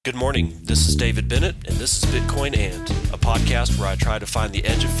Good morning. This is David Bennett, and this is Bitcoin And, a podcast where I try to find the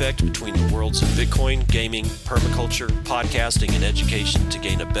edge effect between the worlds of Bitcoin, gaming, permaculture, podcasting, and education to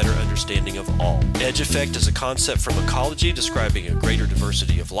gain a better understanding of all. Edge effect is a concept from ecology describing a greater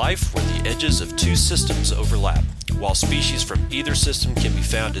diversity of life where the edges of two systems overlap. While species from either system can be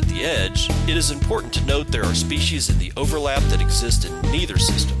found at the edge, it is important to note there are species in the overlap that exist in neither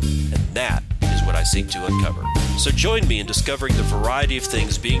system, and that is what I seek to uncover. So join me in discovering the variety of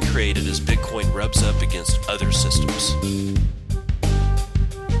things being created as Bitcoin rubs up against other systems.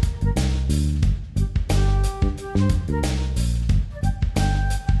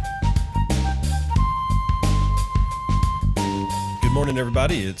 Good morning,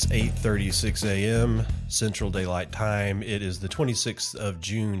 everybody. It's 8:36 a.m. Central Daylight Time. It is the 26th of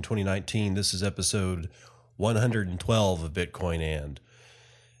June, 2019. This is episode 112 of Bitcoin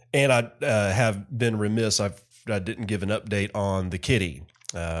And I have been remiss. I didn't give an update on the kitty.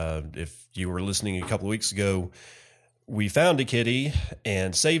 If you were listening a couple of weeks ago, we found a kitty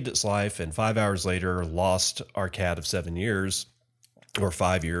and saved its life, and 5 hours later lost our cat of 7 years or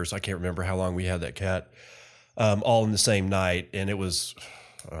 5 years. I can't remember how long we had that cat, all in the same night. And it was,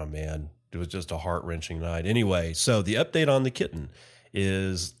 oh man, it was just a heart-wrenching night. Anyway, so the update on the kitten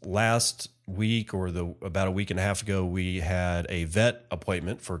is last week or about a week and a half ago, we had a vet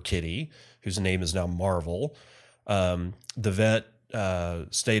appointment for Kitty, whose name is now Marvel. The vet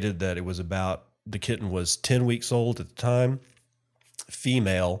stated that the kitten was 10 weeks old at the time,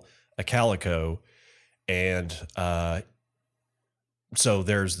 female, a calico, and so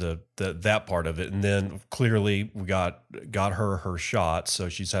there's that part of it. And then clearly we got her shot, so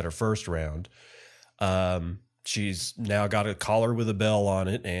she's had her first round. She's now got a collar with a bell on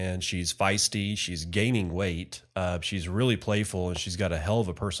it, and she's feisty. She's gaining weight. She's really playful, and she's got a hell of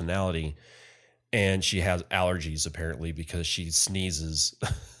a personality. And she has allergies, apparently, because she sneezes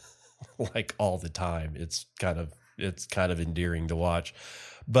like all the time. It's kind of endearing to watch.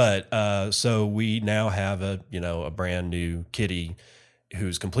 But so we now have a brand new kitty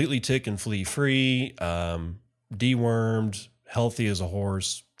who's completely tick and flea free, dewormed, healthy as a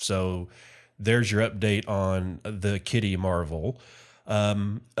horse. So there's your update on the kitty Marvel.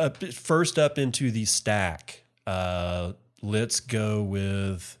 First up into the stack. Let's go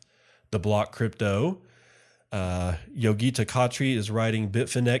with the block crypto. Yogita Khatri is writing,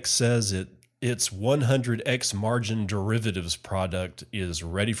 Bitfinex says its 100x margin derivatives product is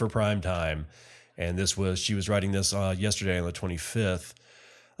ready for prime time. And she was writing this yesterday on the 25th.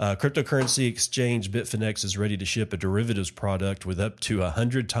 Cryptocurrency exchange Bitfinex is ready to ship a derivatives product with up to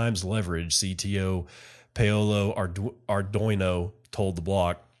 100 times leverage, CTO Paolo Ardoino told the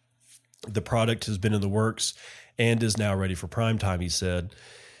block. The product has been in the works and is now ready for prime time, he said.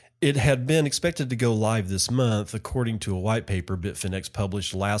 It had been expected to go live this month, according to a white paper Bitfinex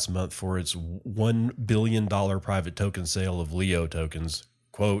published last month for its $1 billion private token sale of Leo tokens.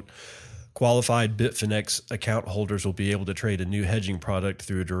 Quote, qualified Bitfinex account holders will be able to trade a new hedging product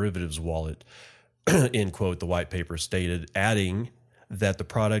through a derivatives wallet, end quote, the white paper stated, adding that the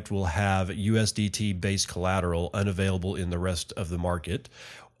product will have USDT-based collateral unavailable in the rest of the market,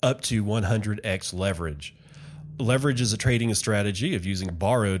 up to 100x leverage. Leverage is a trading strategy of using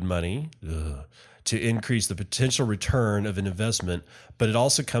borrowed money to increase the potential return of an investment, but it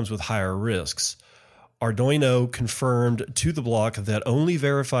also comes with higher risks. Ardoino confirmed to the block that only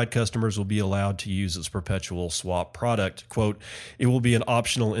verified customers will be allowed to use its perpetual swap product. Quote, it will be an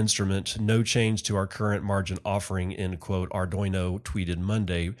optional instrument, no change to our current margin offering, end quote, Ardoino tweeted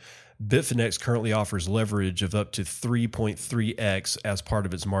Monday. Bitfinex currently offers leverage of up to 3.3x as part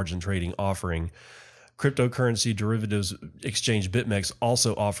of its margin trading offering. Cryptocurrency derivatives exchange BitMEX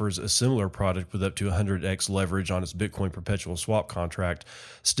also offers a similar product with up to 100x leverage on its Bitcoin perpetual swap contract.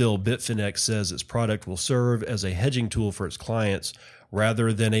 Still, Bitfinex says its product will serve as a hedging tool for its clients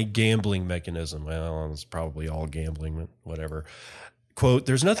rather than a gambling mechanism. Well, it's probably all gambling, whatever. Quote,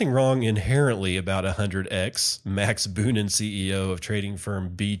 there's nothing wrong inherently about 100x, Max Boonin, CEO of trading firm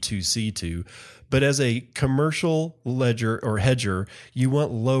B2C2, but as a commercial ledger or hedger, you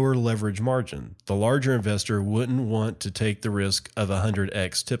want lower leverage margin. The larger investor wouldn't want to take the risk of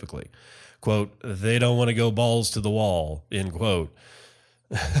 100x typically. Quote, they don't want to go balls to the wall, end quote.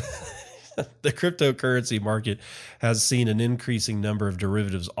 The cryptocurrency market has seen an increasing number of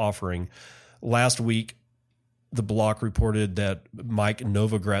derivatives offering. Last week, the block reported that Mike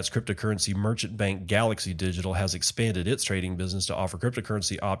Novogratz cryptocurrency merchant bank Galaxy Digital has expanded its trading business to offer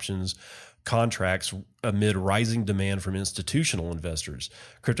cryptocurrency options contracts amid rising demand from institutional investors.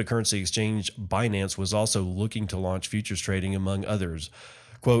 Cryptocurrency exchange Binance was also looking to launch futures trading, among others.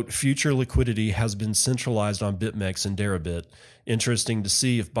 Quote, future liquidity has been centralized on BitMEX and Deribit. Interesting to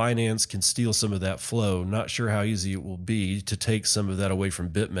see if Binance can steal some of that flow. Not sure how easy it will be to take some of that away from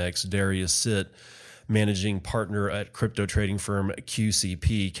BitMEX. Darius Sitt, managing partner at crypto trading firm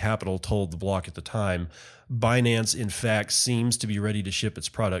QCP Capital, told The Block at the time. Binance, in fact, seems to be ready to ship its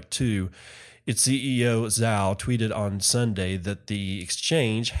product too. Its CEO, Zhao, tweeted on Sunday that the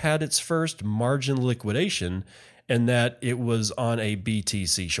exchange had its first margin liquidation and that it was on a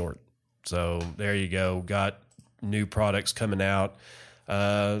BTC short. So there you go. Got new products coming out.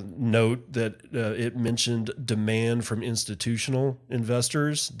 Note that it mentioned demand from institutional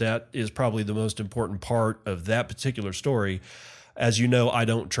investors. That is probably the most important part of that particular story. As you know, I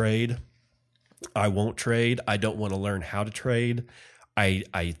don't trade. I won't trade. I don't want to learn how to trade.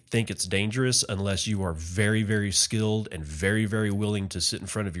 I think it's dangerous unless you are very, very skilled and very, very willing to sit in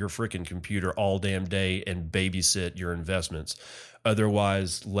front of your freaking computer all damn day and babysit your investments.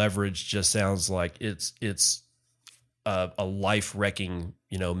 Otherwise, leverage just sounds like it's a life-wrecking,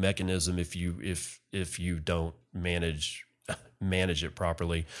 mechanism if you don't manage it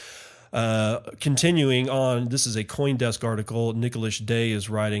properly. Continuing on, this is a CoinDesk article. Nicholas Day is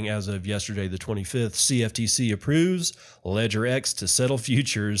writing as of yesterday, the 25th, CFTC approves Ledger X to settle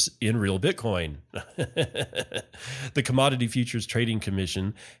futures in real Bitcoin. The Commodity Futures Trading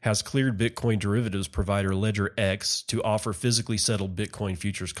Commission has cleared Bitcoin derivatives provider Ledger X to offer physically settled Bitcoin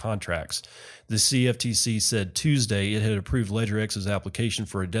futures contracts. The CFTC said Tuesday it had approved Ledger X's application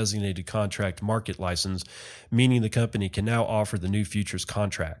for a designated contract market license, meaning the company can now offer the new futures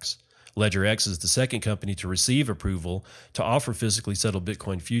contracts. Ledger X is the second company to receive approval to offer physically settled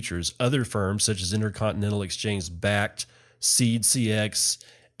Bitcoin futures. Other firms, such as Intercontinental Exchange-backed SeedCX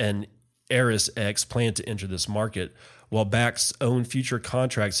and ErisX, plan to enter this market. While Bakkt's own future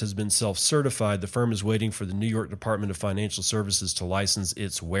contracts has been self-certified, the firm is waiting for the New York Department of Financial Services to license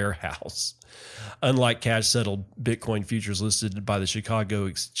its warehouse. Unlike cash-settled Bitcoin futures listed by the Chicago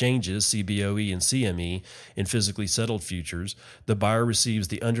exchanges, CBOE and CME, in physically settled futures, the buyer receives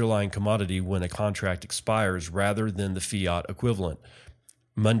the underlying commodity when a contract expires rather than the fiat equivalent.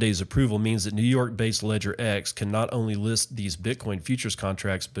 Monday's approval means that New York-based Ledger X can not only list these Bitcoin futures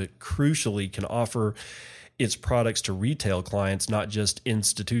contracts, but crucially can offer its products to retail clients, not just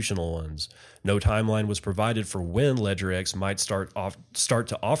institutional ones. No timeline was provided for when Ledger X might start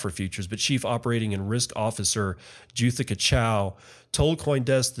to offer futures, but Chief Operating and Risk Officer Juthika Chow told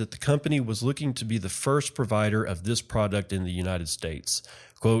CoinDesk that the company was looking to be the first provider of this product in the United States.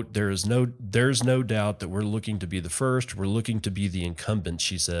 Quote, there's no doubt that we're looking to be the first. We're looking to be the incumbent,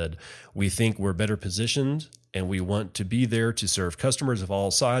 she said. We think we're better positioned, and we want to be there to serve customers of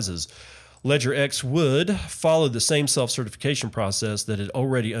all sizes. Ledger X would follow the same self-certification process that it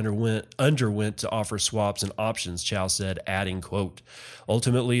already underwent to offer swaps and options, Chow said, adding, quote,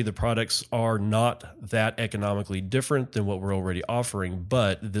 ultimately, the products are not that economically different than what we're already offering,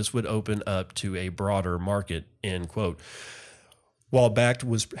 but this would open up to a broader market, end quote. While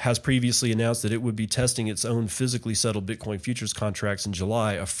Bakkt has previously announced that it would be testing its own physically settled Bitcoin futures contracts in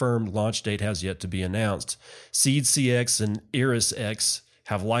July, a firm launch date has yet to be announced. SeedCX and ErisX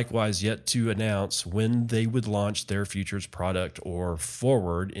have likewise yet to announce when they would launch their futures product or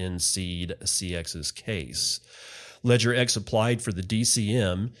forward in SeedCX's case. Ledger X applied for the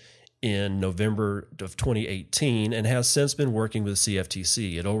DCM in November of 2018 and has since been working with the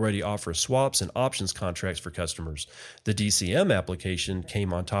CFTC. It already offers swaps and options contracts for customers. The DCM application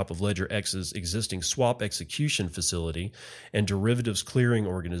came on top of Ledger X's existing swap execution facility and derivatives clearing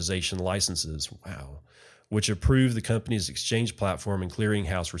organization licenses. Wow. Which approved the company's exchange platform and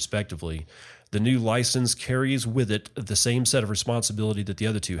clearinghouse, respectively. The new license carries with it the same set of responsibility that the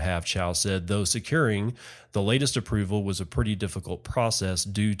other two have, Chow said, though securing the latest approval was a pretty difficult process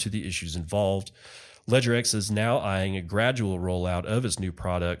due to the issues involved. Ledger X is now eyeing a gradual rollout of its new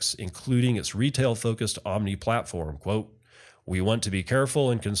products, including its retail-focused Omni platform. Quote, we want to be careful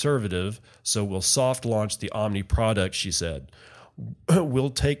and conservative, so we'll soft launch the Omni product, she said.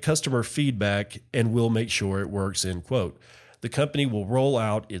 We'll take customer feedback and we'll make sure it works, end quote. The company will roll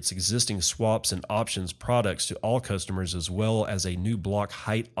out its existing swaps and options products to all customers, as well as a new block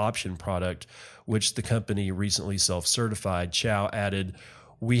height option product, which the company recently self-certified. Chow added,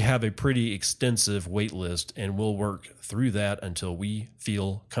 we have a pretty extensive wait list and we'll work through that until we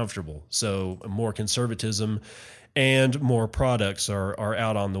feel comfortable. So more conservatism and more products are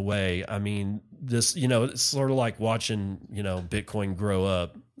out on the way. I mean, this, it's sort of like watching, Bitcoin grow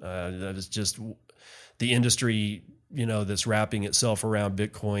up. That is just the industry, that's wrapping itself around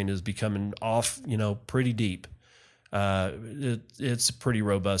Bitcoin is becoming off, pretty deep. It's pretty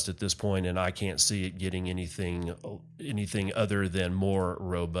robust at this point, and I can't see it getting anything other than more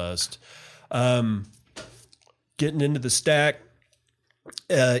robust. Getting into the stack,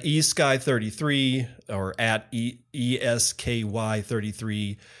 eSky33 or at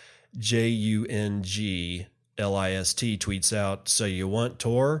ESKY33 JUNGLIST tweets out, "So you want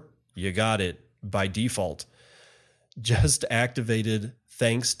Tor? You got it by default. Just activated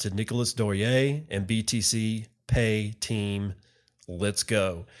thanks to Nicolas Dorier and BTC Pay team. Let's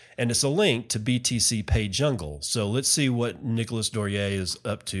go." And it's a link to BTC Pay Jungle. So let's see what Nicolas Dorier is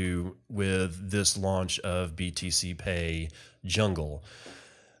up to with this launch of BTC Pay Jungle.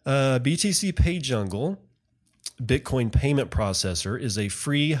 BTC Pay Jungle, Bitcoin payment processor, is a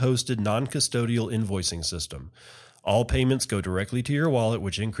free hosted non-custodial invoicing system. All payments go directly to your wallet,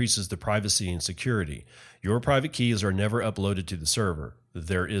 which increases the privacy and security. Your private keys are never uploaded to the server.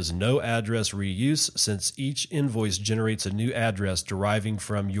 There is no address reuse since each invoice generates a new address deriving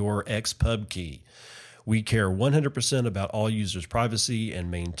from your XPub key. We care 100% about all users' privacy and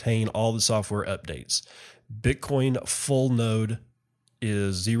maintain all the software updates. Bitcoin full node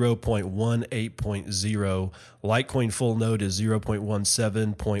is 0.18.0. Litecoin full node is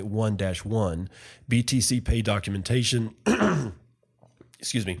 0.17.1-1. BTC Pay documentation,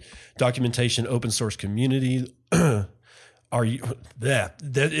 documentation open source community. That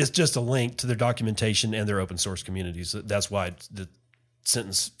is just a link to their documentation and their open source communities. That's why the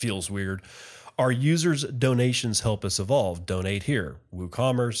sentence feels weird. Our users' donations help us evolve. Donate here.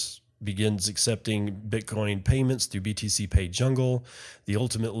 WooCommerce begins accepting Bitcoin payments through BTC Pay Jungle. The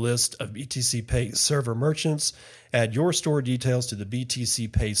ultimate list of BTC Pay server merchants. Add your store details to the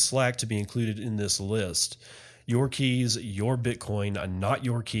BTC Pay Slack to be included in this list. Your keys, your Bitcoin, not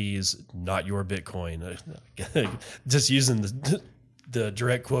your keys, not your Bitcoin. Just using the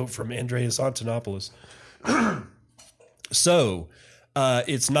direct quote from Andreas Antonopoulos. So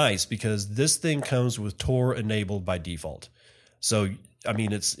it's nice because this thing comes with Tor enabled by default. So I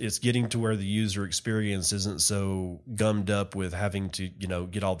mean, it's getting to where the user experience isn't so gummed up with having to,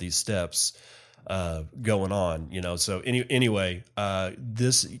 get all these steps going on, So anyway,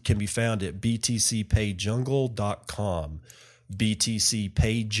 this can be found at btcpayjungle.com,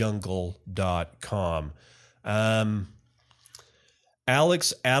 btcpayjungle.com.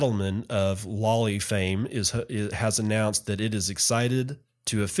 Alex Adelman of Lolly fame has announced that it is excited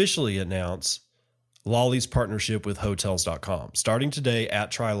to officially announce Lolly's partnership with Hotels.com. Starting today,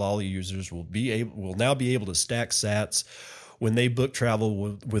 @TryLolly users will now be able to stack sats when they book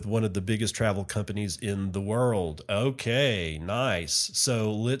travel with one of the biggest travel companies in the world. Okay, nice.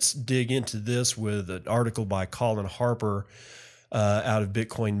 So let's dig into this with an article by Colin Harper out of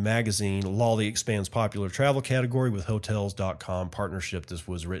Bitcoin Magazine. Lolly expands popular travel category with Hotels.com partnership. This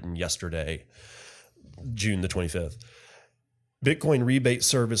was written yesterday, June the 25th. Bitcoin rebate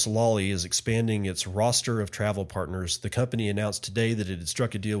service Lolly is expanding its roster of travel partners. The company announced today that it had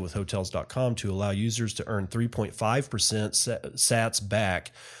struck a deal with Hotels.com to allow users to earn 3.5% sats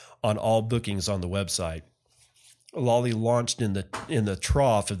back on all bookings on the website. Lolly launched in the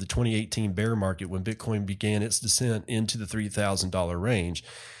trough of the 2018 bear market when Bitcoin began its descent into the $3,000 range.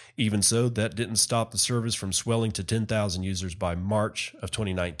 Even so, that didn't stop the service from swelling to 10,000 users by March of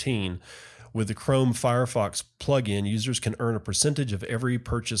 2019. With the Chrome Firefox plugin, users can earn a percentage of every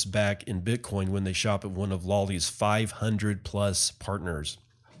purchase back in Bitcoin when they shop at one of Lolly's 500-plus partners.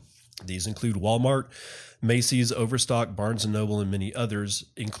 These include Walmart, Macy's, Overstock, Barnes & Noble, and many others,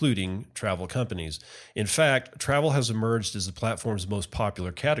 including travel companies. In fact, travel has emerged as the platform's most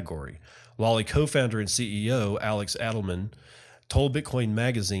popular category. Lolly co-founder and CEO Alex Adelman told Bitcoin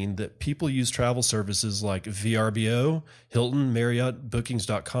Magazine that people use travel services like VRBO, Hilton, Marriott,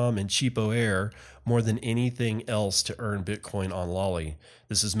 Bookings.com, and Cheapo Air more than anything else to earn Bitcoin on Lolly.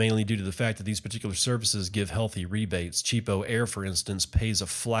 This is mainly due to the fact that these particular services give healthy rebates. Cheapo Air, for instance, pays a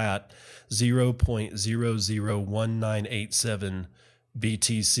flat 0.001987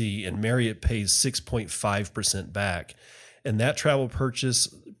 BTC, and Marriott pays 6.5% back. And that travel purchases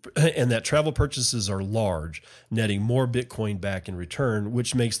are large, netting more Bitcoin back in return,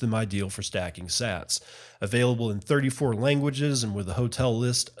 which makes them ideal for stacking sats. Available in 34 languages and with a hotel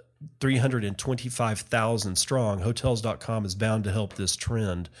list 325,000 strong, Hotels.com is bound to help this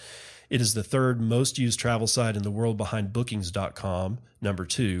trend. It is the third most used travel site in the world behind Bookings.com, number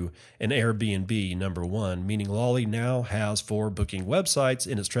 2, and Airbnb, number 1, meaning Lolly now has 4 booking websites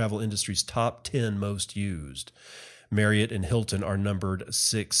in its travel industry's top 10 most used. Marriott and Hilton are numbered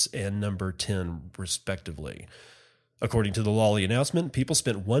 6 and number 10, respectively. According to the Lolly announcement, people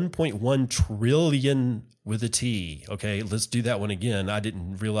spent 1.1 trillion with a T. Okay, let's do that one again. I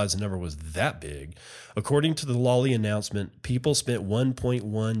didn't realize the number was that big. According to the Lolly announcement, people spent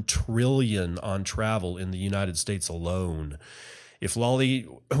 1.1 trillion on travel in the United States alone. If Lolly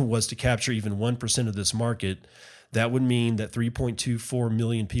was to capture even 1% of this market, that would mean that 3.24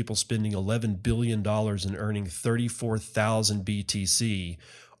 million people spending $11 billion and earning 34,000 BTC,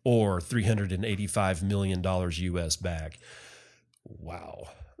 or $385 million US back. Wow.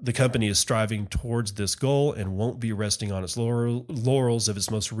 The company is striving towards this goal and won't be resting on its laurels of its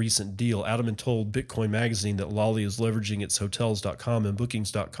most recent deal. Adelman told Bitcoin Magazine that Lolly is leveraging its Hotels.com and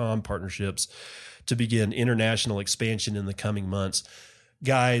Bookings.com partnerships to begin international expansion in the coming months.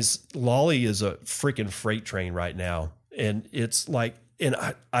 Guys, Lolly is a freaking freight train right now. And it's like, and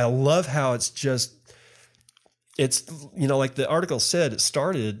I love how it's just, it's, like the article said, it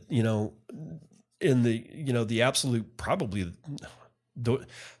started, in the, the absolute, probably,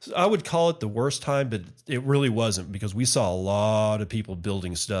 I would call it the worst time, but it really wasn't, because we saw a lot of people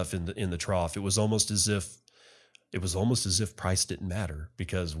building stuff in the trough. It was almost as if price didn't matter,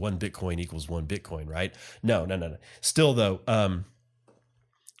 because one Bitcoin equals one Bitcoin, right? No. Still though,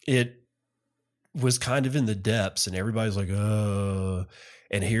 it was kind of in the depths, and everybody's like, oh.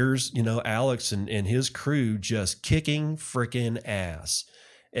 And here's, Alex and his crew just kicking freaking ass.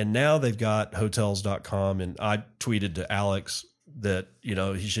 And now they've got Hotels.com. And I tweeted to Alex that,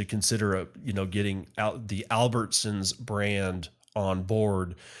 he should consider, getting out the Albertsons brand on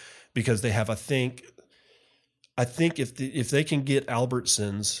board, because they have, I think if they can get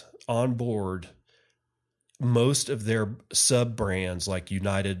Albertsons on board, most of their sub brands like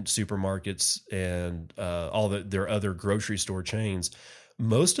United Supermarkets and all their other grocery store chains,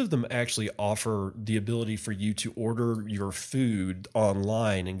 most of them actually offer the ability for you to order your food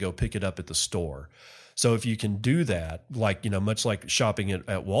online and go pick it up at the store. So if you can do that, like, much like shopping at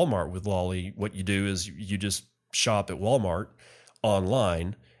Walmart with Lolly, what you do is you just shop at Walmart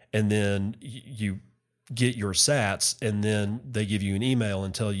online, and then you get your sats, and then they give you an email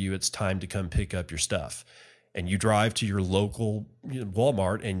and tell you it's time to come pick up your stuff. And you drive to your local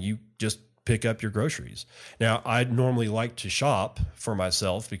Walmart and you just pick up your groceries. Now, I'd normally like to shop for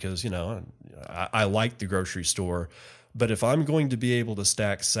myself because, I like the grocery store. But if I'm going to be able to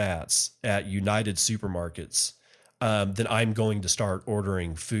stack sats at United Supermarkets, then I'm going to start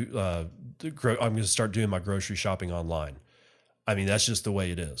ordering food. I'm going to start doing my grocery shopping online. I mean, that's just the way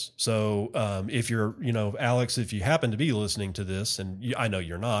it is. So if you're, Alex, if you happen to be listening to this, and I know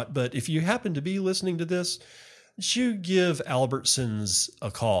you're not, but if you happen to be listening to this, you give Albertsons a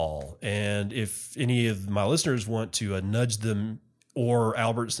call. And if any of my listeners want to nudge them or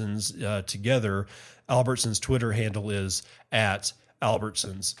Albertsons together, Albertsons Twitter handle is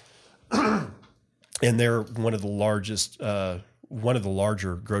 @Albertsons. And they're one of the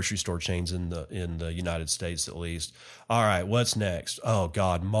larger grocery store chains in the United States, at least. All right, what's next? Oh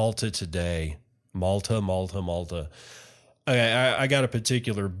God, Malta today. Malta. Okay, I got a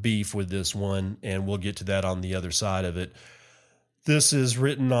particular beef with this one, and we'll get to that on the other side of it. This is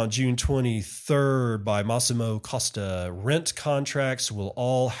written on June 23rd by Massimo Costa. Rent contracts will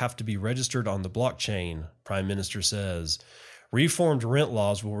all have to be registered on the blockchain, Prime Minister says. Reformed rent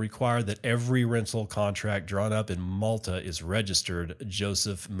laws will require that every rental contract drawn up in Malta is registered,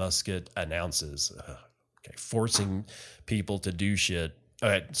 Joseph Muscat announces. Okay, forcing people to do shit.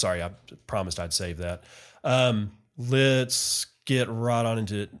 Okay, sorry, I promised I'd save that. Let's get right on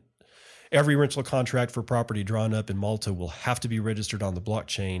into it. Every rental contract for property drawn up in Malta will have to be registered on the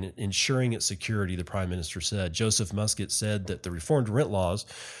blockchain, ensuring its security, the Prime Minister said. Joseph Muscat said that the reformed rent laws,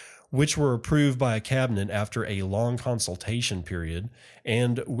 which were approved by a cabinet after a long consultation period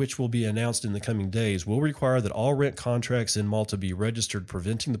and which will be announced in the coming days, will require that all rent contracts in Malta be registered,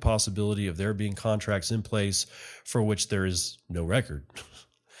 preventing the possibility of there being contracts in place for which there is no record.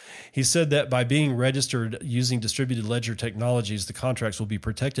 He said that by being registered using distributed ledger technologies, the contracts will be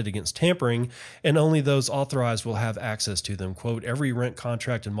protected against tampering, and only those authorized will have access to them. Quote, every rent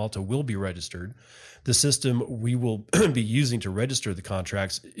contract in Malta will be registered. The system we will be using to register the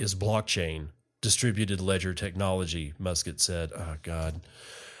contracts is blockchain, distributed ledger technology, Muscat said. Oh, God.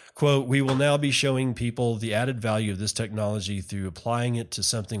 Quote, we will now be showing people the added value of this technology through applying it to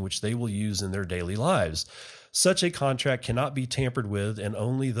something which they will use in their daily lives. Such a contract cannot be tampered with, and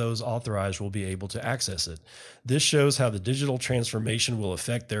only those authorized will be able to access it. This shows how the digital transformation will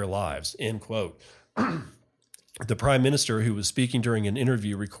affect their lives, end quote. The prime minister, who was speaking during an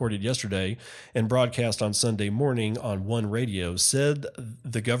interview recorded yesterday and broadcast on Sunday morning on One Radio, said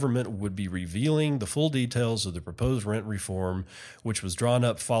the government would be revealing the full details of the proposed rent reform, which was drawn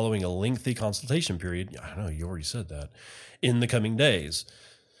up following a lengthy consultation period. I know you already said that, in the coming days.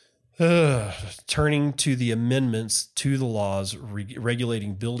 Turning to the amendments to the laws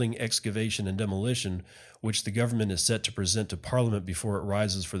regulating building, excavation, and demolition, which the government is set to present to Parliament before it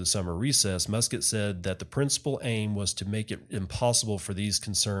rises for the summer recess, Muscat said that the principal aim was to make it impossible for those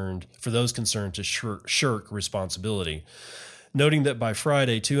concerned to shirk responsibility. Noting that by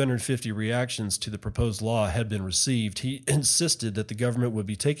Friday, 250 reactions to the proposed law had been received, he insisted that the government would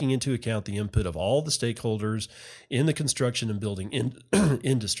be taking into account the input of all the stakeholders in the construction and building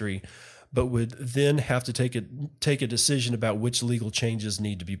industry, but would then have to take a decision about which legal changes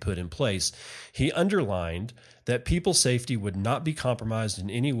need to be put in place. He underlined that people's safety would not be compromised in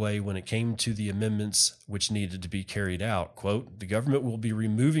any way when it came to the amendments which needed to be carried out. Quote, the government will be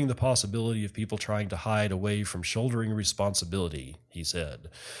removing the possibility of people trying to hide away from shouldering responsibility, he said.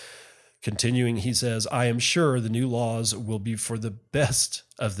 Continuing, he says, I am sure the new laws will be for the best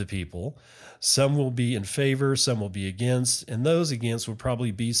of the people. Some will be in favor, some will be against, and those against will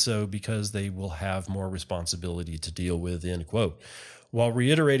probably be so because they will have more responsibility to deal with, end quote. While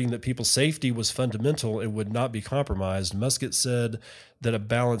reiterating that people's safety was fundamental and would not be compromised, Muscat said that a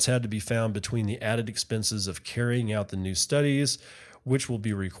balance had to be found between the added expenses of carrying out the new studies, which will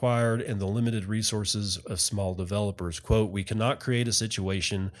be required, and the limited resources of small developers. Quote, we cannot create a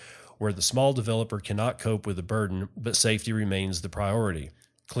situation where the small developer cannot cope with the burden, but safety remains the priority.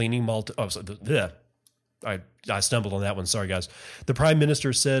 Cleaning I stumbled on that one. Sorry, guys. The prime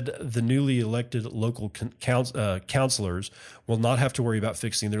minister said the newly elected local councillors will not have to worry about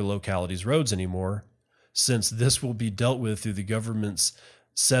fixing their localities' roads anymore, since this will be dealt with through the government's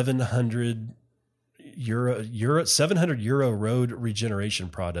 €700 road regeneration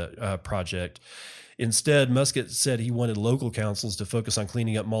project. Instead, Muscat said he wanted local councils to focus on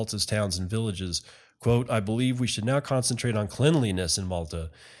cleaning up Malta's towns and villages. Quote, I believe we should now concentrate on cleanliness in Malta.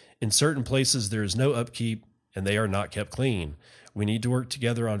 In certain places, there is no upkeep, and they are not kept clean. We need to work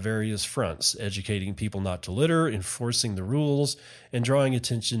together on various fronts, educating people not to litter, enforcing the rules, and drawing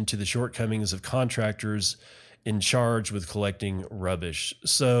attention to the shortcomings of contractors in charge with collecting rubbish.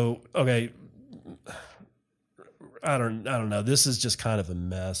 So, okay, I don't know. This is just kind of a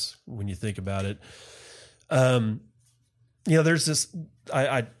mess when you think about it. There's this,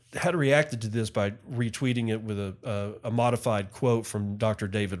 I had reacted to this by retweeting it with a modified quote from Dr.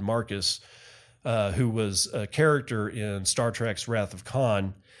 David Marcus, who was a character in Star Trek's Wrath of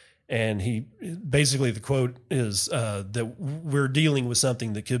Khan. And he basically, the quote is that we're dealing with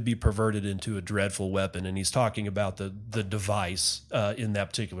something that could be perverted into a dreadful weapon. And he's talking about the device in that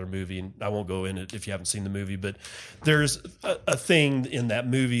particular movie. And I won't go in it if you haven't seen the movie, but there's a thing in that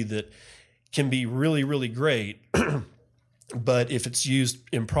movie that can be really, really great. But if it's used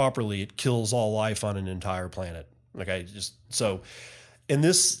improperly, it kills all life on an entire planet. Okay, and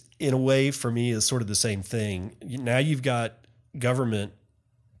this, in a way, for me, is sort of the same thing. Now you've got government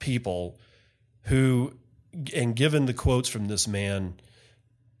people who, and given the quotes from this man,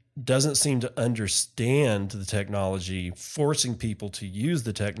 doesn't seem to understand the technology, forcing people to use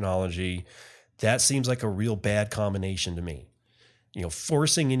the technology. That seems like a real bad combination to me.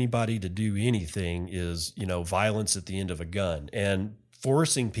 Forcing anybody to do anything is, violence at the end of a gun, and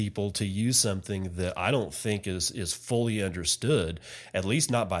forcing people to use something that I don't think is fully understood, at least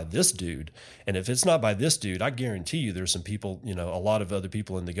not by this dude. And if it's not by this dude, I guarantee you there's some people, a lot of other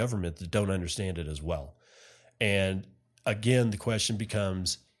people in the government that don't understand it as well. And again, the question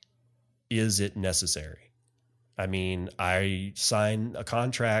becomes, is it necessary? I mean, I sign a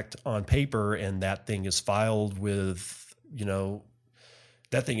contract on paper and that thing is filed with,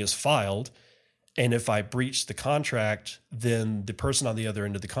 that thing is filed. And if I breach the contract, then the person on the other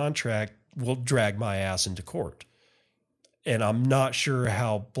end of the contract will drag my ass into court. And I'm not sure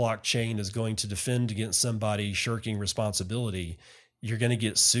how blockchain is going to defend against somebody shirking responsibility. You're going to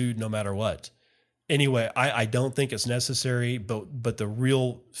get sued no matter what. Anyway, I don't think it's necessary, but the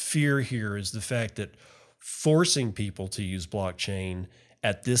real fear here is the fact that forcing people to use blockchain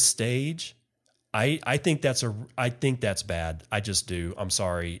at this stage, I think that's bad. I just do. I'm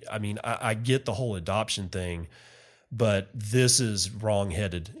sorry. I mean, I get the whole adoption thing, but this is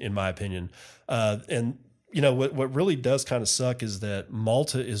wrong-headed in my opinion. And what really does kind of suck is that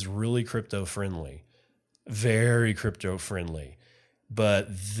Malta is really crypto friendly, very crypto friendly. But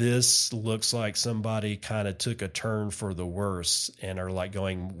this looks like somebody kind of took a turn for the worse and are like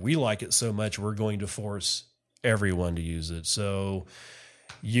going, we like it so much, we're going to force everyone to use it. So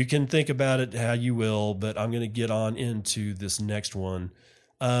You can think about it how you will, but I'm going to get on into this next one.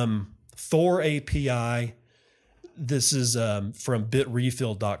 Thor API. This is from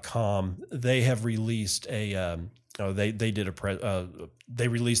bitrefill.com. They have released a they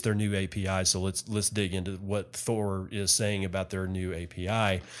released their new API. So let's dig into what Thor is saying about their new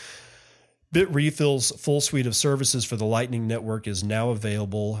API. BitRefill's full suite of services for the Lightning Network is now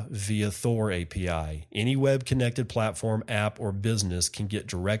available via Thor API. Any web-connected platform, app, or business can get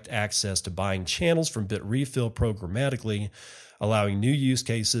direct access to buying channels from BitRefill programmatically, allowing new use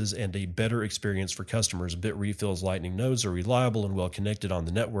cases and a better experience for customers. BitRefill's Lightning nodes are reliable and well connected on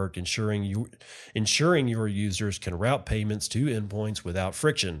the network, ensuring your users can route payments to endpoints without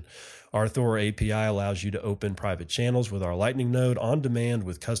friction. Our Thor API allows you to open private channels with our Lightning node on demand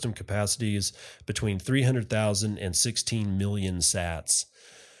with custom capacities between 300,000 and 16 million sats.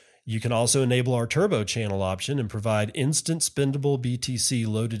 You can also enable our Turbo channel option and provide instant spendable BTC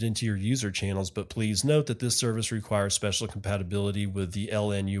loaded into your user channels, but please note that this service requires special compatibility with the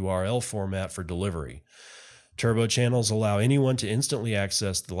LNURL format for delivery. Turbo channels allow anyone to instantly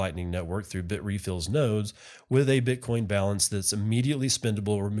access the Lightning Network through BitRefill's nodes with a Bitcoin balance that's immediately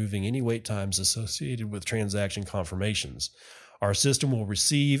spendable, removing any wait times associated with transaction confirmations. Our system will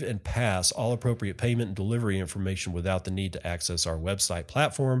receive and pass all appropriate payment and delivery information without the need to access our website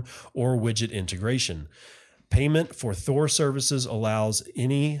platform or widget integration. Payment for Thor services allows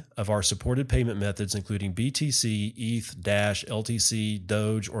any of our supported payment methods, including BTC, ETH, Dash, LTC,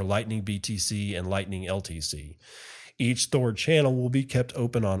 Doge, or Lightning BTC and Lightning LTC. Each Thor channel will be kept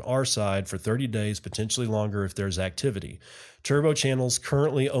open on our side for 30 days, potentially longer if there's activity. Turbo channels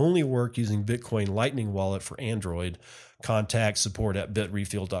currently only work using Bitcoin Lightning Wallet for Android. Contact support at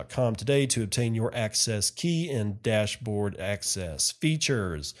bitrefill.com today to obtain your access key and dashboard access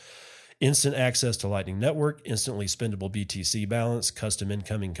features. Instant access to Lightning Network, instantly spendable BTC balance, custom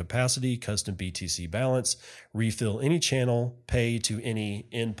incoming capacity, custom BTC balance, refill any channel, pay to any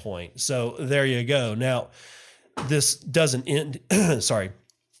endpoint. So there you go. Now, this doesn't end. Sorry,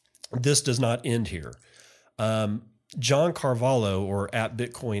 this does not end here. John Carvalho, or at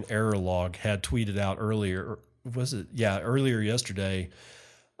Bitcoin Error Log, had tweeted out earlier. Earlier yesterday.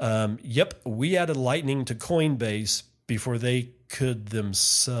 Yep, we added Lightning to Coinbase before they could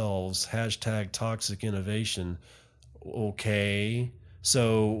themselves. Hashtag toxic innovation. Okay,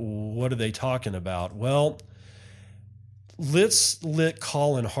 so what are they talking about? Well, let's let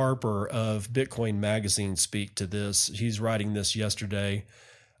Colin Harper of Bitcoin Magazine speak to this. He's writing this yesterday.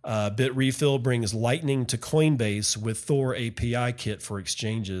 BitRefill brings Lightning to Coinbase with Thor API kit for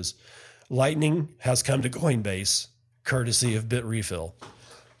exchanges. Lightning has come to Coinbase, courtesy of BitRefill.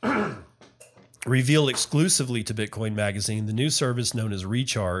 Revealed exclusively to Bitcoin Magazine, the new service known as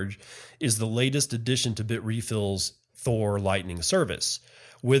Recharge is the latest addition to BitRefill's Thor Lightning service.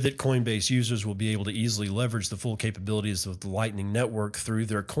 With it, Coinbase users will be able to easily leverage the full capabilities of the Lightning Network through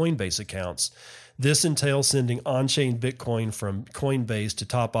their Coinbase accounts. This entails sending on-chain Bitcoin from Coinbase to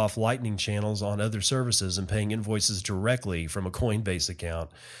top off Lightning channels on other services and paying invoices directly from a Coinbase account.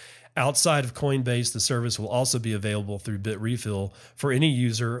 Outside of Coinbase, the service will also be available through BitRefill for any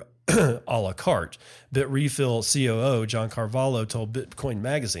user a la carte. BitRefill COO John Carvalho told Bitcoin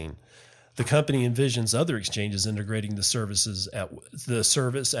Magazine the company envisions other exchanges integrating the service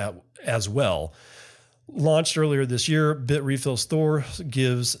as well. Launched earlier this year, BitRefill's Thor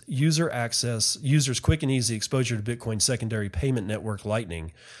gives users quick and easy exposure to Bitcoin's secondary payment network,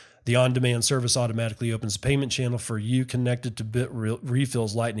 Lightning. The on-demand service automatically opens a payment channel for you connected to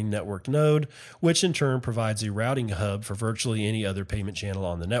BitRefill's Lightning Network node, which in turn provides a routing hub for virtually any other payment channel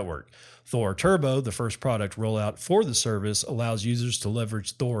on the network. Thor Turbo, the first product rollout for the service, allows users to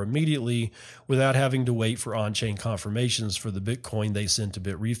leverage Thor immediately without having to wait for on-chain confirmations for the Bitcoin they send to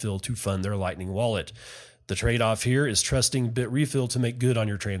BitRefill to fund their Lightning wallet. The trade-off here is trusting BitRefill to make good on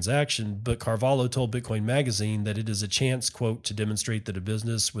your transaction, but Carvalho told Bitcoin Magazine that it is a chance, quote, to demonstrate that a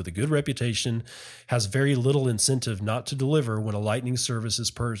business with a good reputation has very little incentive not to deliver when a Lightning service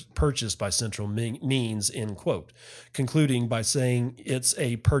is purchased by central means, end quote, concluding by saying it's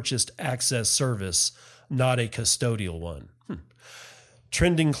a purchased access service, not a custodial one.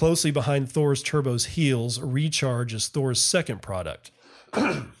 Trending closely behind Thor's Turbo's heels, Recharge is Thor's second product.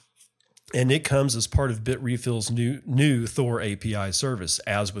 And it comes as part of BitRefill's new Thor API service.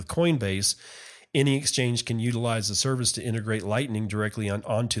 As with Coinbase, any exchange can utilize the service to integrate Lightning directly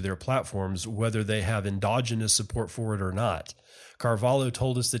onto their platforms, whether they have endogenous support for it or not. Carvalho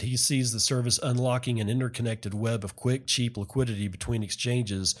told us that he sees the service unlocking an interconnected web of quick, cheap liquidity between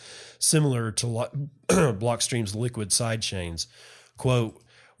exchanges, similar to Blockstream's liquid sidechains. Quote,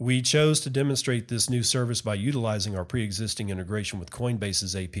 We chose to demonstrate this new service by utilizing our pre-existing integration with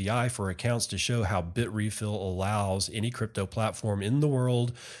Coinbase's API for accounts to show how Bitrefill allows any crypto platform in the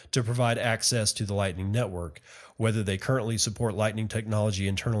world to provide access to the Lightning Network, whether they currently support Lightning technology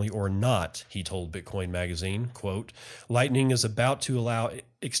internally or not, he told Bitcoin Magazine. Quote, Lightning is about to allow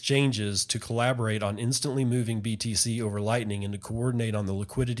exchanges to collaborate on instantly moving BTC over Lightning and to coordinate on the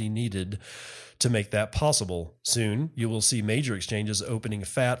liquidity needed to make that possible. Soon, you will see major exchanges opening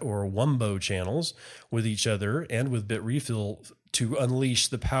FAT or Wumbo channels with each other and with Bitrefill to unleash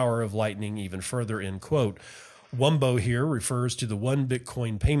the power of Lightning even further, end quote. Wumbo here refers to the one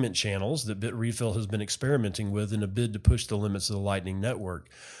Bitcoin payment channels that Bitrefill has been experimenting with in a bid to push the limits of the Lightning Network,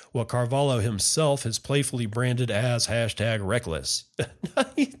 what Carvalho himself has playfully branded as #reckless.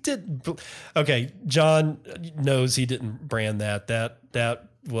 He didn't. Okay, John knows he didn't brand that. That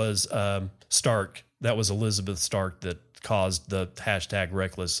was Stark. That was Elizabeth Stark that caused the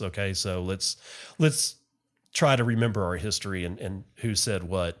 #reckless. Okay, so let's try to remember our history and who said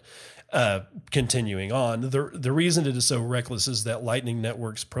what. Continuing on, the reason it is so reckless is that Lightning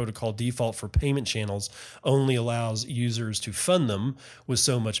Network's protocol default for payment channels only allows users to fund them with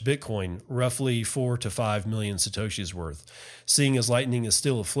so much Bitcoin, roughly 4 to 5 million Satoshis worth. Seeing as Lightning is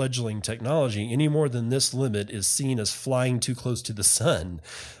still a fledgling technology, any more than this limit is seen as flying too close to the sun.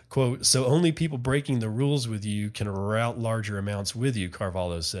 Quote, so only people breaking the rules with you can route larger amounts with you,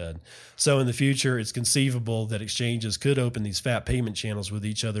 Carvalho said. So in the future, it's conceivable that exchanges could open these fat payment channels with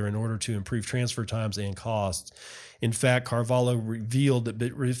each other in order to improve transfer times and costs. In fact, Carvalho revealed that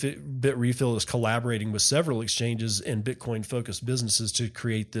Bitrefill is collaborating with several exchanges and Bitcoin-focused businesses to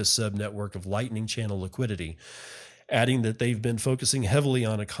create this subnetwork of Lightning channel liquidity, adding that they've been focusing heavily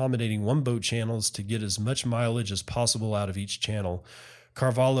on accommodating Wumbo channels to get as much mileage as possible out of each channel.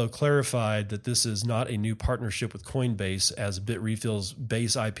 Carvalho clarified that this is not a new partnership with Coinbase, as Bitrefill's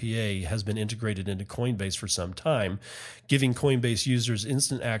base IPA has been integrated into Coinbase for some time, giving Coinbase users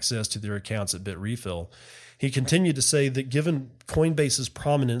instant access to their accounts at Bitrefill. He continued to say that given Coinbase's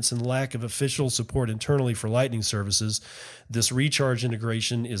prominence and lack of official support internally for Lightning services, this recharge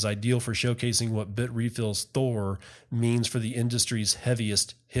integration is ideal for showcasing what Bitrefill's Thor means for the industry's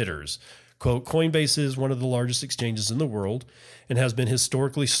heaviest hitters. Quote, Coinbase is one of the largest exchanges in the world and has been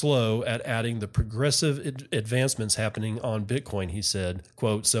historically slow at adding the progressive advancements happening on Bitcoin, he said.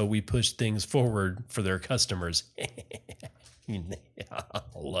 Quote, so we push things forward for their customers. I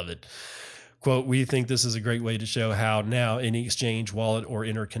love it. Quote, we think this is a great way to show how now any exchange, wallet, or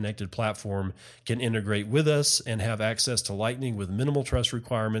interconnected platform can integrate with us and have access to Lightning with minimal trust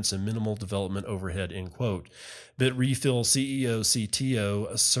requirements and minimal development overhead, end quote. Bitrefill CEO,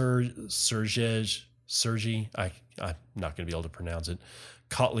 CTO, Sergey, I'm not going to be able to pronounce it,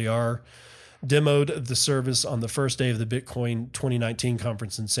 Kotliar, demoed the service on the first day of the Bitcoin 2019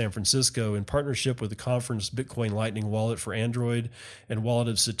 conference in San Francisco in partnership with the conference Bitcoin Lightning Wallet for Android and Wallet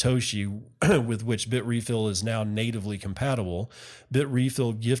of Satoshi, with which Bitrefill is now natively compatible.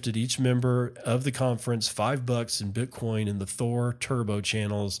 Bitrefill gifted each member of the conference $5 in Bitcoin in the Thor Turbo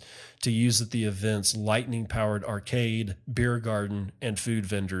channels to use at the event's Lightning-powered arcade, beer garden, and food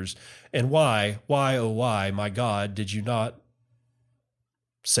vendors. And why, oh why, my God, did you not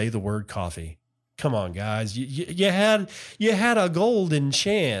say the word coffee? Come on, guys. You had a golden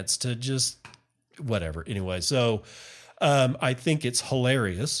chance to just whatever. Anyway, so I think it's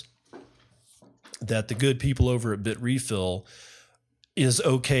hilarious that the good people over at Bitrefill is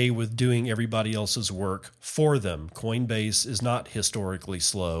okay with doing everybody else's work for them. Coinbase is not historically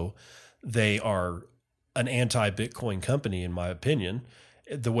slow. They are an anti-Bitcoin company, in my opinion.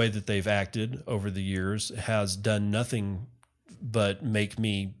 The way that they've acted over the years has done nothing but make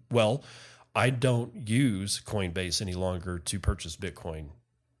me, well, I don't use Coinbase any longer to purchase Bitcoin.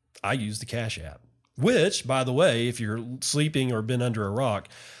 I use the Cash App, which, by the way, if you're sleeping or been under a rock,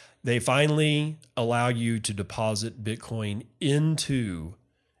 they finally allow you to deposit Bitcoin into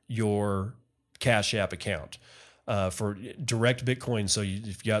your Cash App account for direct Bitcoin. So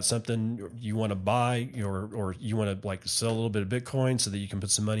if you got something you want to buy or you want to like sell a little bit of Bitcoin so that you can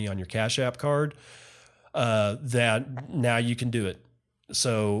put some money on your Cash App card, that now you can do it.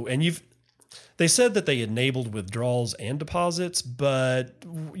 So, and they said that they enabled withdrawals and deposits, but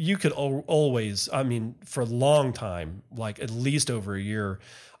you could always, I mean, for a long time, like at least over a year,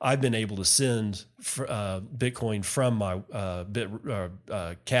 I've been able to send Bitcoin from my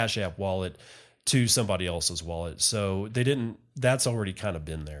Cash App wallet to somebody else's wallet. So that's already kind of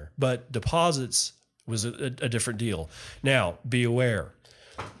been there, but deposits was a different deal. Now, be aware.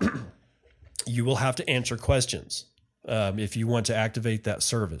 You will have to answer questions if you want to activate that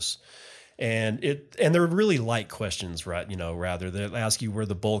service. And they're really light questions, right? Rather they ask you where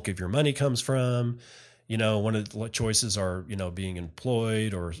the bulk of your money comes from. One of the choices are, being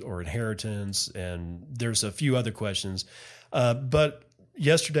employed or inheritance. And there's a few other questions. But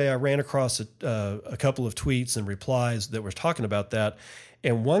yesterday I ran across a couple of tweets and replies that were talking about that.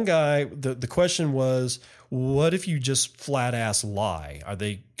 And one guy, the question was, what if you just flat ass lie? Are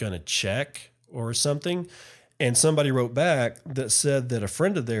they going to check or something? And somebody wrote back that said that a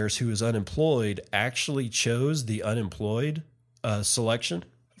friend of theirs who is unemployed actually chose the unemployed selection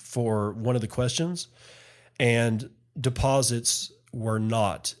for one of the questions, and deposits were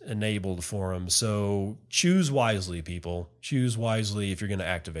not enabled for him. So choose wisely, people. Choose wisely if you're going to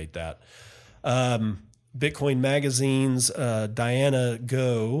activate that. Bitcoin Magazine's Diana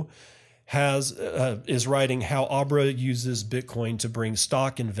Go is writing how Abra uses Bitcoin to bring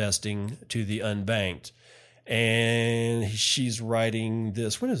stock investing to the unbanked. And she's writing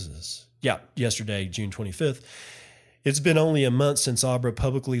this. When is this? Yeah, yesterday, June 25th. It's been only a month since Abra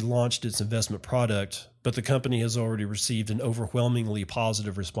publicly launched its investment product, but the company has already received an overwhelmingly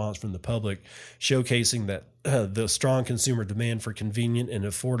positive response from the public, showcasing that the strong consumer demand for convenient and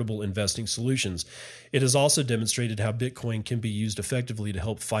affordable investing solutions. It has also demonstrated how Bitcoin can be used effectively to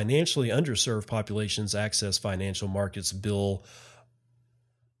help financially underserved populations access financial markets. Bill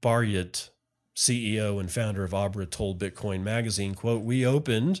Baryat, CEO and founder of Abra, told Bitcoin Magazine, quote, "We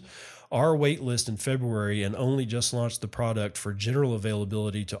opened our wait list in February and only just launched the product for general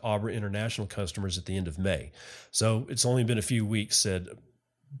availability to Abra international customers at the end of May. So it's only been a few weeks," said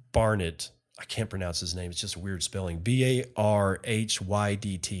Barnett. I can't pronounce his name. It's just a weird spelling. Barhydt.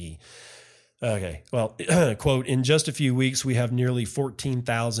 Okay. Well, quote, "In just a few weeks, we have nearly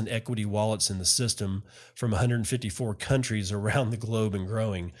 14,000 equity wallets in the system from 154 countries around the globe and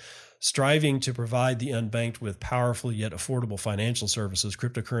growing. Striving to provide the unbanked with powerful yet affordable financial services,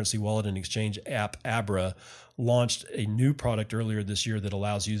 cryptocurrency wallet and exchange app Abra launched a new product earlier this year that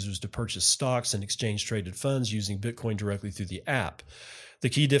allows users to purchase stocks and exchange traded funds using Bitcoin directly through the app. The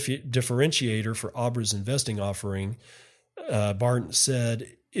key differentiator for Abra's investing offering," Barton said,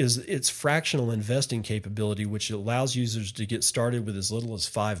 "is its fractional investing capability, which allows users to get started with as little as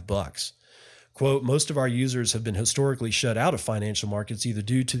 $5. Quote, "Most of our users have been historically shut out of financial markets, either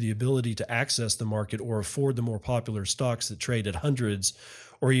due to the ability to access the market or afford the more popular stocks that trade at hundreds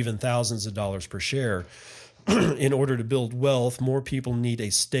or even thousands of dollars per share. In order to build wealth, more people need a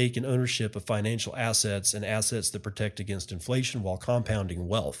stake in ownership of financial assets and assets that protect against inflation while compounding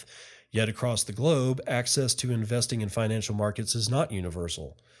wealth. Yet across the globe, access to investing in financial markets is not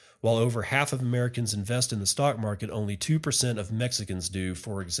universal. While over half of Americans invest in the stock market, only 2% of Mexicans do,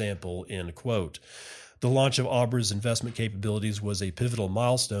 for example," end quote. The launch of Abra's investment capabilities was a pivotal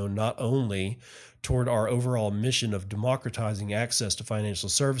milestone, not only toward our overall mission of democratizing access to financial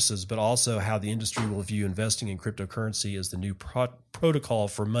services, but also how the industry will view investing in cryptocurrency as the new protocol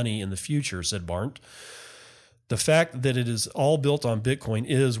for money in the future, said Barnt. "The fact that it is all built on Bitcoin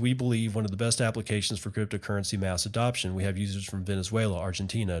is, we believe, one of the best applications for cryptocurrency mass adoption. We have users from Venezuela,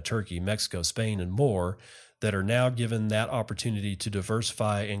 Argentina, Turkey, Mexico, Spain, and more that are now given that opportunity to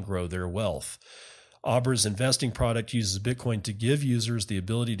diversify and grow their wealth. Abra's investing product uses Bitcoin to give users the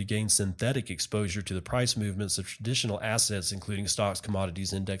ability to gain synthetic exposure to the price movements of traditional assets, including stocks,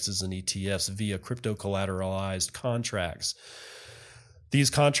 commodities, indexes, and ETFs via crypto-collateralized contracts. These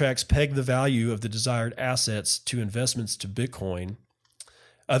contracts peg the value of the desired assets to investments to Bitcoin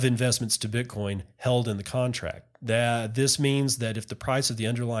held in the contract. This means that if the price of the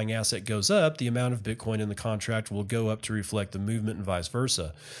underlying asset goes up, the amount of Bitcoin in the contract will go up to reflect the movement and vice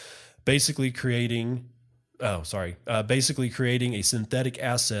versa, basically creating a synthetic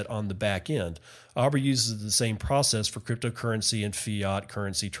asset on the back end. Abra uses the same process for cryptocurrency and fiat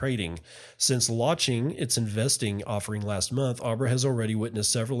currency trading. Since launching its investing offering last month, Abra has already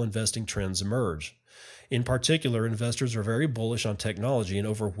witnessed several investing trends emerge. In particular, investors are very bullish on technology and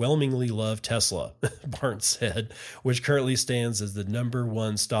overwhelmingly love Tesla," Barnes said, "which currently stands as the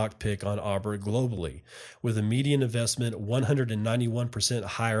 #1 stock pick on Abra globally, with a median investment 191%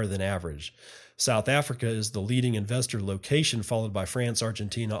 higher than average. South Africa is the leading investor location, followed by France,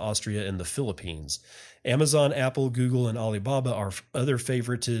 Argentina, Austria, and the Philippines. Amazon, Apple, Google, and Alibaba are other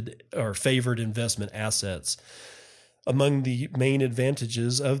favored investment assets. Among the main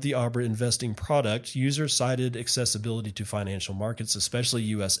advantages of the Abra investing product, users cited accessibility to financial markets, especially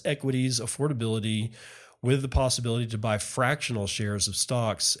U.S. equities, affordability, with the possibility to buy fractional shares of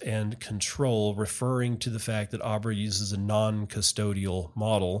stocks, and control, referring to the fact that Abra uses a non-custodial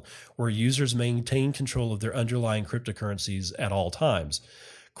model where users maintain control of their underlying cryptocurrencies at all times.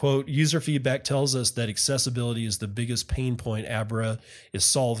 Quote, user feedback tells us that accessibility is the biggest pain point Abra is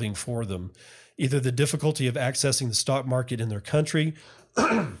solving for them. Either the difficulty of accessing the stock market in their country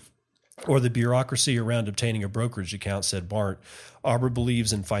or the bureaucracy around obtaining a brokerage account, said Bart. Abra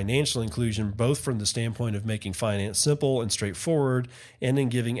believes in financial inclusion, both from the standpoint of making finance simple and straightforward and in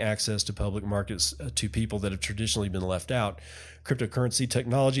giving access to public markets to people that have traditionally been left out. Cryptocurrency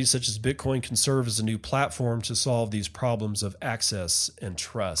technology such as Bitcoin can serve as a new platform to solve these problems of access and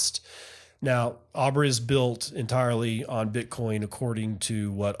trust. Now, Abra is built entirely on Bitcoin, according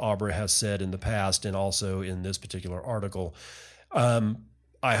to what Abra has said in the past and also in this particular article.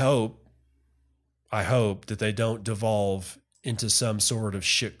 I hope that they don't devolve into some sort of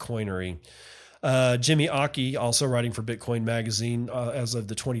shit coinery. Jimmy Aki, also writing for Bitcoin Magazine as of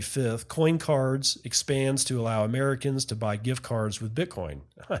the 25th, Coin Cards expands to allow Americans to buy gift cards with Bitcoin.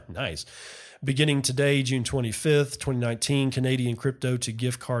 Nice. Beginning today, June 25th, 2019, Canadian crypto to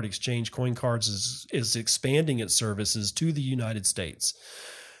gift card exchange Coin Cards is expanding its services to the United States.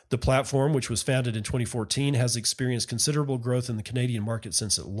 The platform, which was founded in 2014, has experienced considerable growth in the Canadian market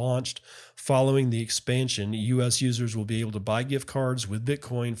since it launched. Following the expansion, U.S. users will be able to buy gift cards with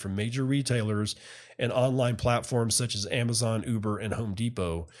Bitcoin from major retailers and online platforms such as Amazon, Uber, and Home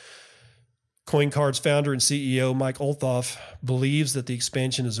Depot. CoinCard's founder and CEO Mike Olthoff believes that the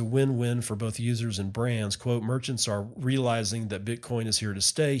expansion is a win-win for both users and brands. Quote, merchants are realizing that Bitcoin is here to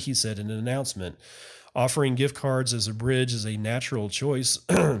stay, he said in an announcement. Offering gift cards as a bridge is a natural choice.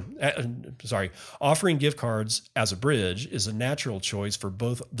 Offering gift cards as a bridge is a natural choice for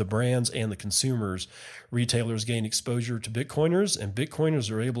both the brands and the consumers. Retailers gain exposure to Bitcoiners, and Bitcoiners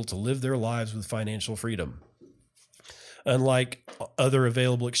are able to live their lives with financial freedom. Unlike other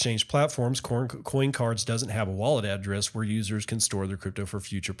available exchange platforms, CoinCards doesn't have a wallet address where users can store their crypto for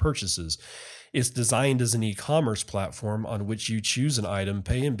future purchases. It's designed as an e-commerce platform on which you choose an item,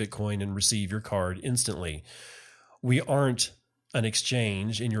 pay in Bitcoin, and receive your card instantly. We aren't an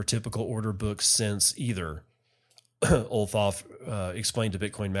exchange in your typical order book sense either. Olthoff explained to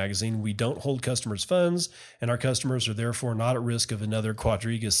Bitcoin Magazine, we don't hold customers' funds, and our customers are therefore not at risk of another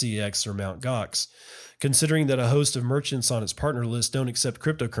Quadriga CX or Mt. Gox. Considering that a host of merchants on its partner list don't accept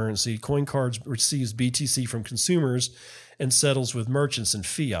cryptocurrency, CoinCards receives BTC from consumers and settles with merchants in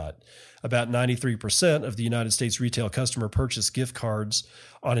fiat. About 93% of the United States retail customer purchase gift cards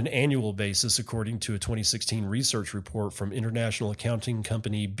on an annual basis, according to a 2016 research report from international accounting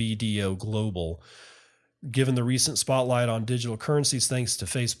company BDO Global. Given the recent spotlight on digital currencies thanks to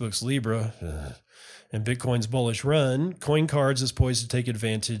Facebook's Libra and Bitcoin's bullish run, CoinCards is poised to take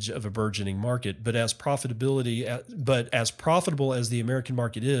advantage of a burgeoning market. But as profitable as the American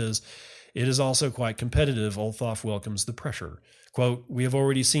market is, it is also quite competitive. Olthoff welcomes the pressure. Quote, we have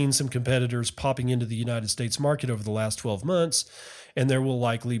already seen some competitors popping into the United States market over the last 12 months, and there will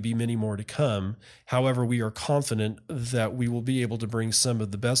likely be many more to come. However, we are confident that we will be able to bring some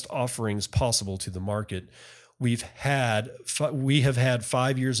of the best offerings possible to the market. We have had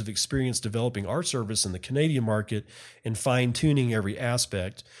 5 years of experience developing our service in the Canadian market and fine-tuning every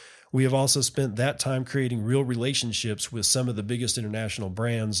aspect. We have also spent that time creating real relationships with some of the biggest international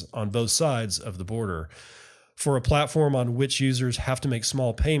brands on both sides of the border. For a platform on which users have to make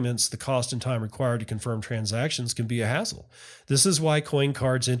small payments, the cost and time required to confirm transactions can be a hassle. This is why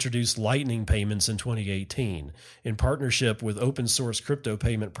CoinCards introduced Lightning payments in 2018 in partnership with open source crypto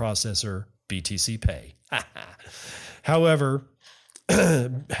payment processor BTC Pay. However,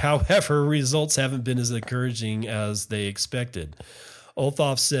 results haven't been as encouraging as they expected.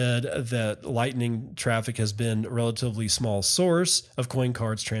 Olthoff said that Lightning traffic has been a relatively small source of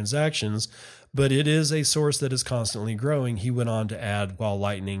CoinCards transactions, but it is a source that is constantly growing. He went on to add, while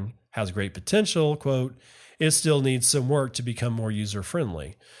Lightning has great potential, quote, it still needs some work to become more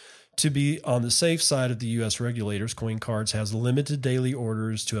user-friendly. To be on the safe side of the U.S. regulators, CoinCards has limited daily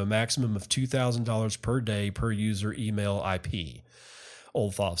orders to a maximum of $2,000 per day per user email IP,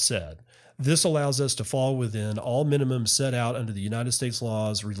 Olthoff said. This allows us to fall within all minimums set out under the United States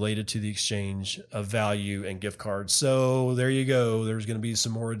laws related to the exchange of value and gift cards. So there you go. There's going to be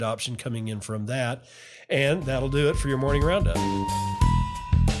some more adoption coming in from that. And that'll do it for your morning roundup.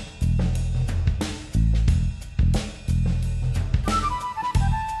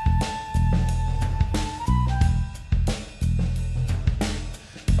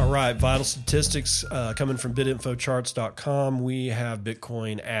 All right, vital statistics coming from bitinfocharts.com. We have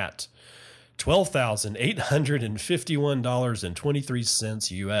Bitcoin at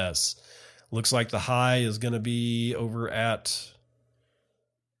 $12,851.23 US. Looks like the high is going to be over at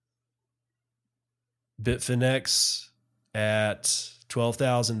Bitfinex at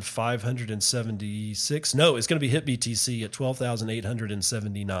 12,576. No, it's going to be hit BTC at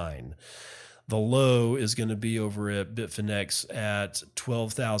 12,879. The low is going to be over at Bitfinex at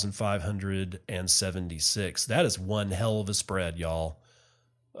 12,576. That is one hell of a spread, y'all.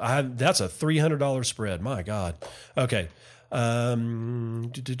 That's a $300 spread. My God. Okay.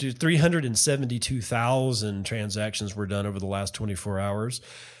 372,000 transactions were done over the last 24 hours,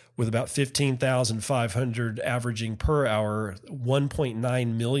 with about 15,500 averaging per hour.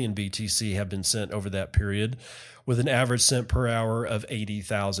 1.9 million BTC have been sent over that period, with an average sent per hour of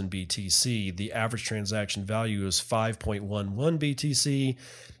 80,000 BTC. The average transaction value is 5.11 BTC.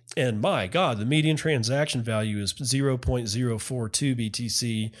 And my God, the median transaction value is 0.042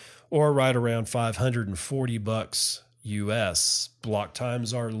 BTC, or right around $540 US. Block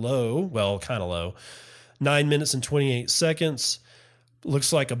times are low, well, kind of low. 9 minutes and 28 seconds.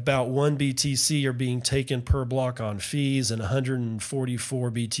 Looks like about 1 BTC are being taken per block on fees, and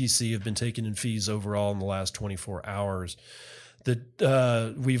 144 BTC have been taken in fees overall in the last 24 hours.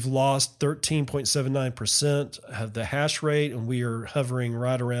 We've lost 13.79% of the hash rate, and we are hovering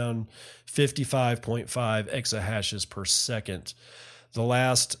right around 55.5 exahashes per second. The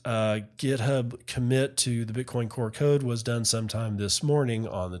last GitHub commit to the Bitcoin Core code was done sometime this morning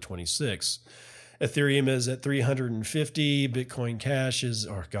on the 26th. Ethereum is at 350. Bitcoin Cash is,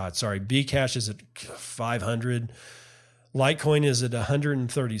 Bcash is at 500. Litecoin is at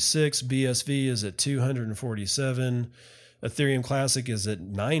 136. BSV is at 247. Ethereum Classic is at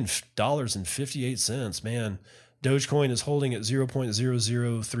 $9.58. Man, Dogecoin is holding at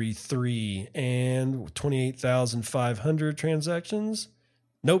 0.0033 and 28,500 transactions.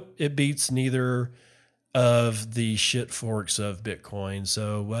 Nope, it beats neither of the shit forks of Bitcoin.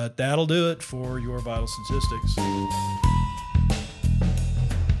 So that'll do it for your vital statistics.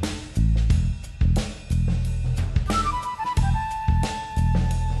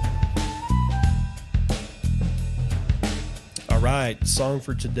 All right, song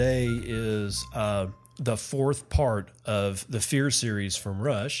for today is the fourth part of the Fear series from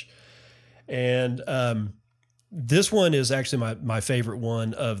Rush. And this one is actually my favorite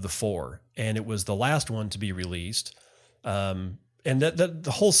one of the four, and it was the last one to be released. And that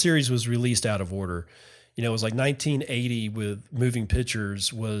the whole series was released out of order. You know, it was like 1980 with Moving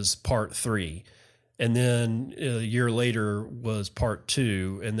Pictures was part 3. And then a year later was part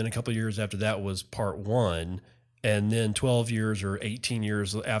 2. And then a couple of years after that was part 1. And then 12 years or 18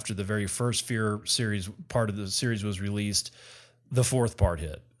 years after the very first Fear series part of the series was released, the fourth part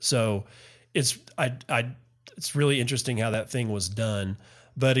hit. So it's really interesting how that thing was done.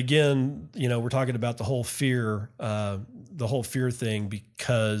 But again, you know, we're talking about the whole fear thing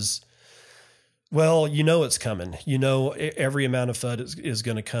because, well, you know, it's coming. You know, every amount of FUD is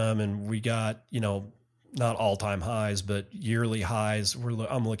going to come, and we got, you know, not all-time highs, but yearly highs.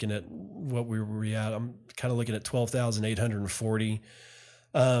 I'm looking at what we were at. I'm kind of looking at 12,840.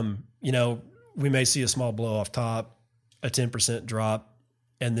 You know, we may see a small blow off top, a 10% drop,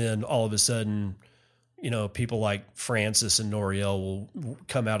 and then all of a sudden, you know, people like Francis and Noriel will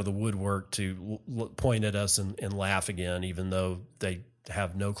come out of the woodwork to point at us and laugh again, even though they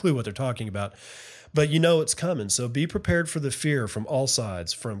have no clue what they're talking about. But you know it's coming. So be prepared for the fear from all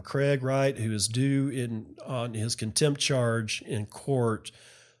sides, from Craig Wright, who is due on his contempt charge in court,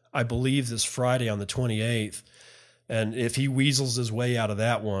 I believe this Friday on the 28th. And if he weasels his way out of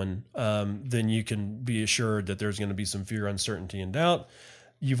that one, then you can be assured that there's going to be some fear, uncertainty, and doubt.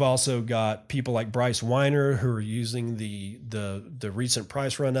 You've also got people like Bryce Weiner who are using the recent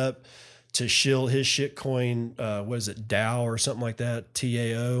price run up to shill his shitcoin. What is it, DAO or something like that?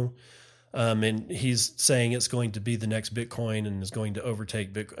 TAO. And he's saying it's going to be the next Bitcoin and is going to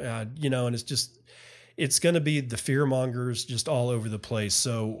overtake Bitcoin. You know, and it's going to be the fear mongers just all over the place.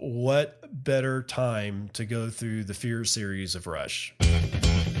 So what better time to go through the Fear series of Rush?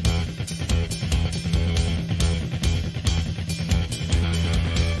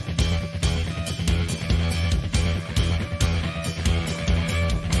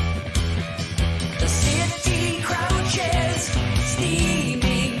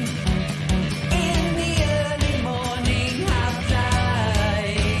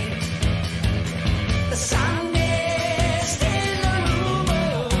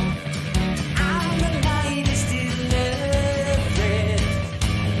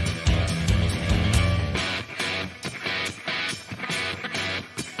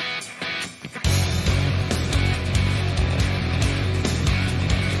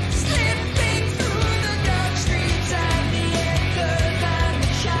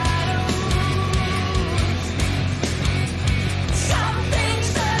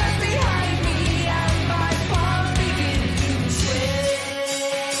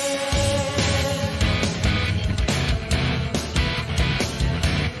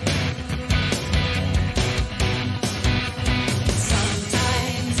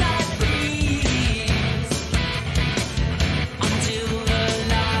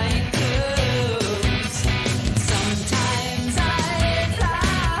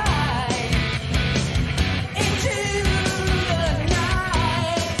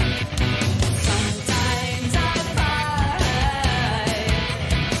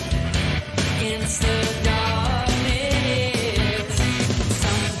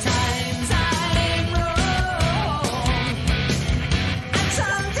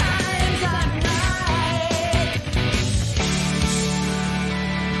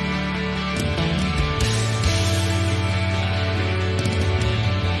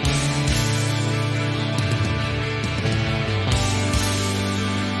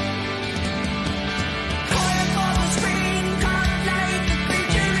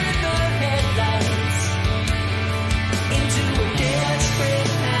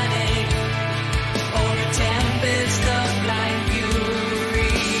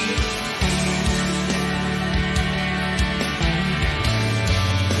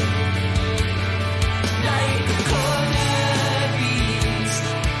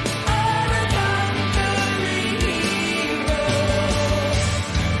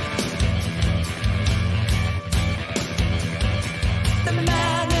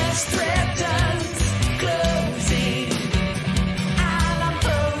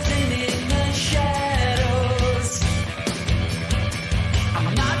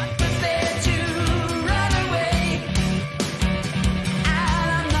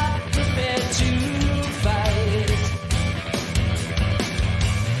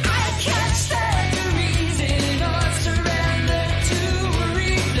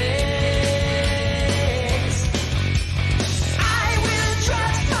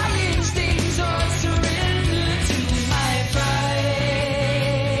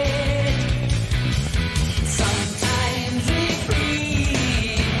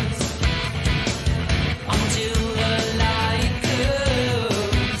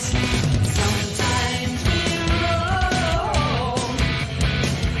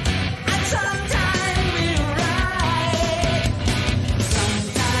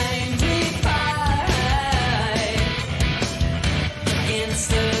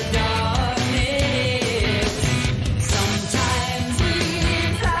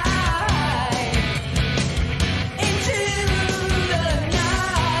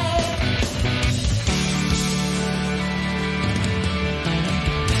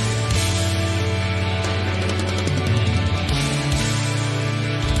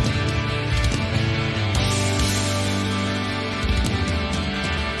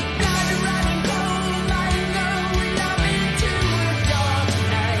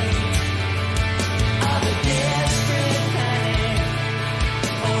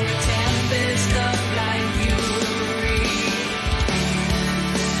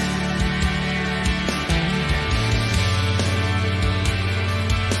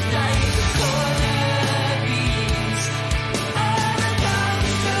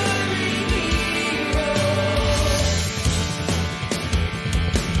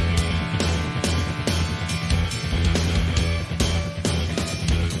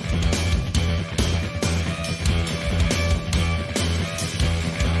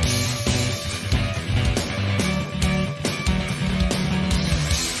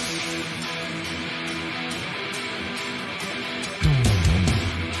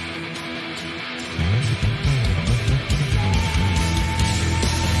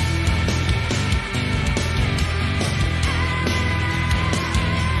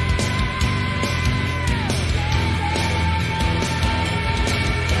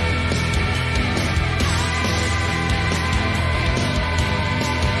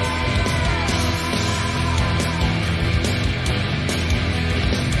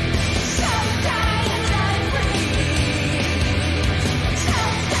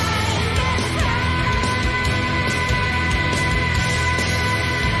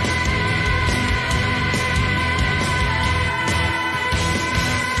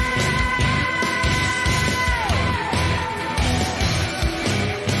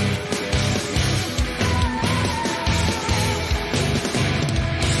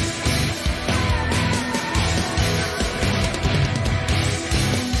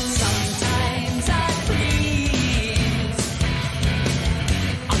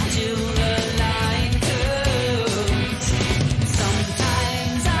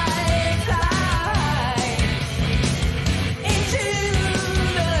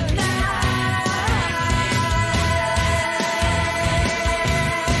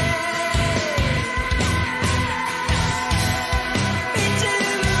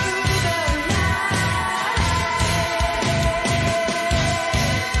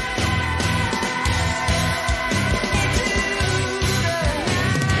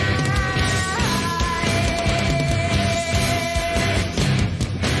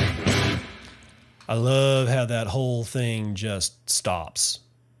 I love how that whole thing just stops.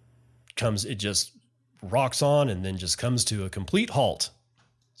 It just rocks on and then just comes to a complete halt.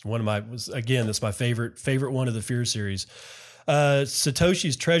 It's one of my, again, that's my favorite one of the Fear series.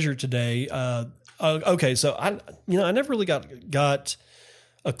 Satoshi's Treasure today. Okay, so I never really got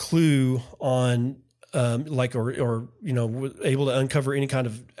a clue on or able to uncover any kind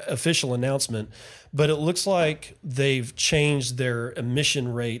of official announcement, but it looks like they've changed their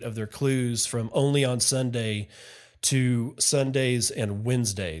emission rate of their clues from only on Sunday to Sundays and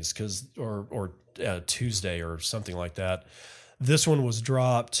Wednesdays, or Tuesday or something like that. This one was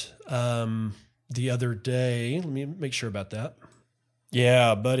dropped the other day. Let me make sure about that.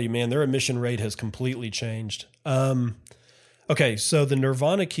 Yeah, buddy, man, their emission rate has completely changed. Okay, so the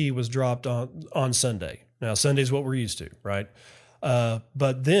Nirvana key was dropped on Sunday. Now, Sunday's what we're used to, right?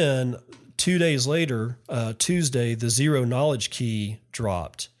 But then 2 days later, Tuesday, the Zero Knowledge key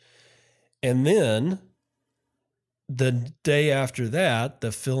dropped. And then the day after that,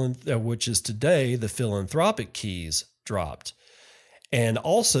 which is today, the Philanthropic keys dropped. And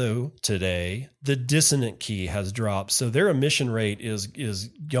also today, the dissonant key has dropped. So their emission rate is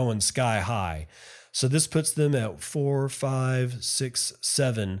going sky high. So this puts them at 4, 5, 6,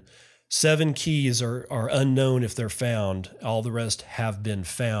 7. 7 keys are unknown if they're found. All the rest have been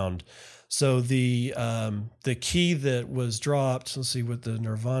found. So the key that was dropped, let's see what the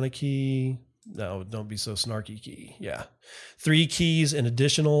Nirvana key. No, don't be so snarky key. Yeah. 3 keys, an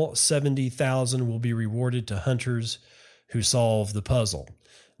additional 70,000 will be rewarded to hunters who solve the puzzle.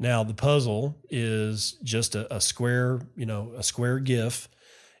 Now, the puzzle is just a square, a square GIF.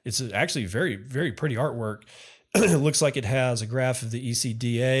 It's actually very, very pretty artwork. It looks like it has a graph of the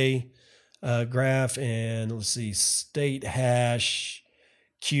ECDA graph and let's see, state hash,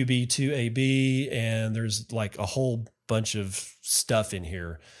 QB2AB, and there's like a whole bunch of stuff in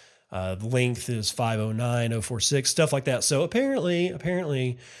here. The length is 509046, stuff like that. So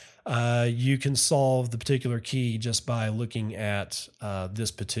apparently, you can solve the particular key just by looking at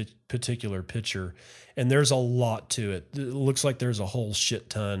this particular picture. And there's a lot to it. It looks like there's a whole shit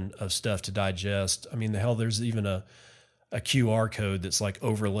ton of stuff to digest. I mean, the hell, there's even a QR code that's like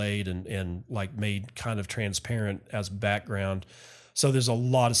overlaid and like made kind of transparent as background. So there's a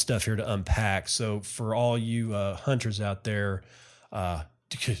lot of stuff here to unpack. So for all you hunters out there,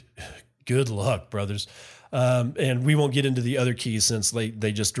 good luck, brothers. And we won't get into the other keys since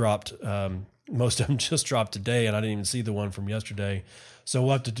they just dropped. Most of them just dropped today, and I didn't even see the one from yesterday. So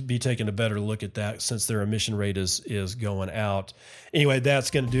we'll have to be taking a better look at that since their emission rate is going out. Anyway, that's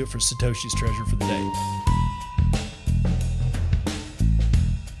going to do it for Satoshi's Treasure for the day.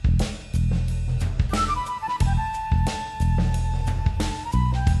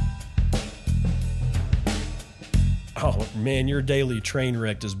 Oh, man, your daily train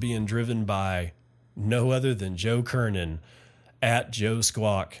wreck is being driven by no other than Joe Kernan at Joe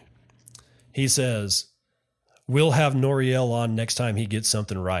Squawk. He says, we'll have Noriel on next time he gets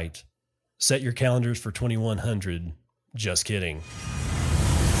something right. Set your calendars for 2100. Just kidding.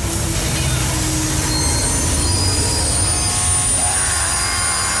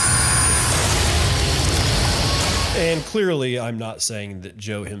 And clearly, I'm not saying that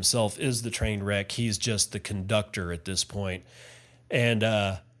Joe himself is the train wreck. He's just the conductor at this point. And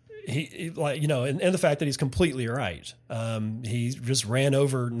he like, and the fact that he's completely right. He just ran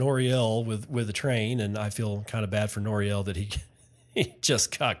over Noriel with a train, and I feel kind of bad for Noriel that he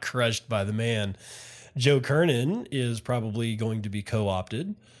just got crushed by the man. Joe Kernan is probably going to be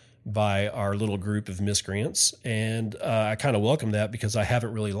co-opted by our little group of miscreants, and I kind of welcome that because I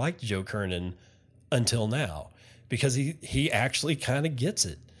haven't really liked Joe Kernan until now. Because he actually kind of gets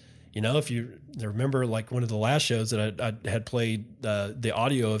it. If you remember, like one of the last shows that I had played the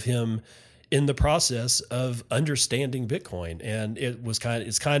audio of him in the process of understanding Bitcoin, and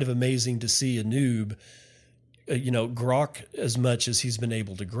it's kind of amazing to see a noob, grok as much as he's been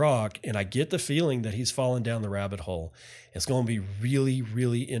able to grok, and I get the feeling that he's fallen down the rabbit hole. It's going to be really,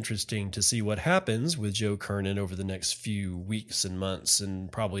 really interesting to see what happens with Joe Kernan over the next few weeks and months, and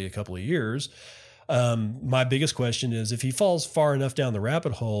probably a couple of years. My biggest question is, if he falls far enough down the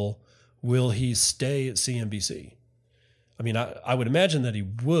rabbit hole, will he stay at CNBC? I mean, I would imagine that he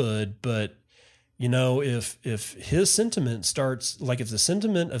would, but if his sentiment starts, like if the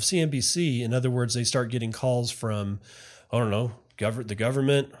sentiment of CNBC, in other words, they start getting calls from, I don't know, the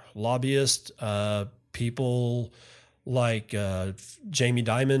government, lobbyists, people like Jamie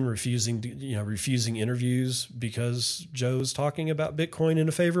Dimon refusing interviews because Joe's talking about Bitcoin in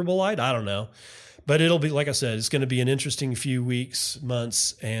a favorable light. I don't know. But it'll be, like I said, it's going to be an interesting few weeks,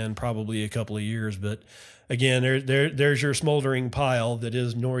 months, and probably a couple of years. But again, there's your smoldering pile that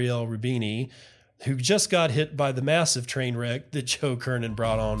is Noriel Rubini, who just got hit by the massive train wreck that Joe Kernan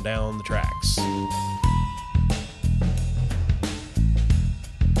brought on down the tracks.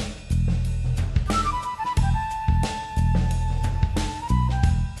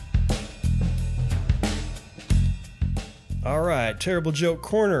 All right, Terrible Joke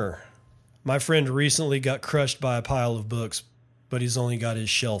Corner. My friend recently got crushed by a pile of books, but he's only got his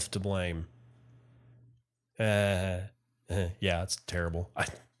shelf to blame. Yeah, it's terrible. I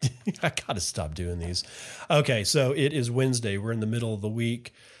got to stop doing these. Okay, so it is Wednesday. We're in the middle of the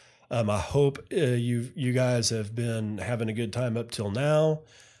week. I hope you guys have been having a good time up till now.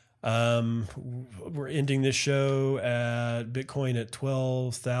 We're ending this show at Bitcoin at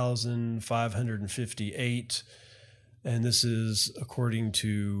 12,558. And this is according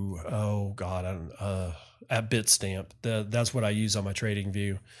to, at Bitstamp. That's what I use on my trading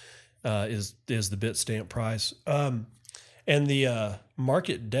view, is the Bitstamp price. And the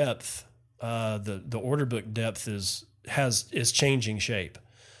market depth, the order book depth is changing shape.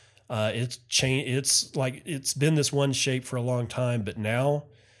 It's changed. It's like it's been this one shape for a long time, but now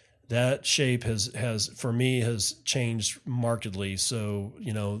that shape has for me has changed markedly. So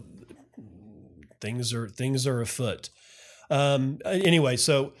things are afoot. Anyway,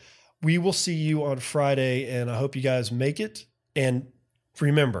 so we will see you on Friday, and I hope you guys make it. And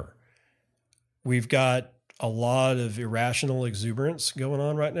remember, we've got a lot of irrational exuberance going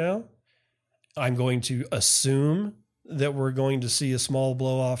on right now. I'm going to assume that we're going to see a small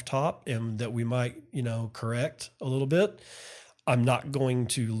blow off top and that we might, correct a little bit. I'm not going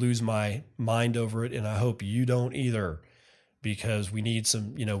to lose my mind over it. And I hope you don't either, because we need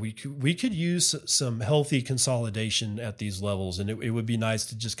some, we could use some healthy consolidation at these levels. And it would be nice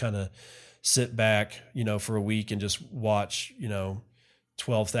to just kind of sit back, for a week and just watch,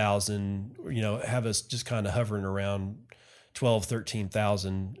 12,000, have us just kind of hovering around 12,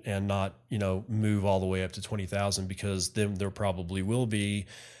 13,000 and not, move all the way up to 20,000, because then there probably will be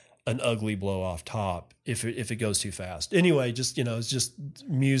an ugly blow off top if it goes too fast. Anyway, just, it's just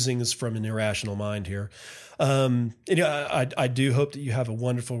musings from an irrational mind here. I do hope that you have a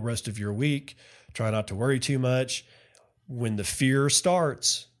wonderful rest of your week. Try not to worry too much. When the fear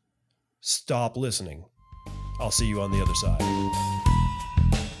starts, stop listening. I'll see you on the other side.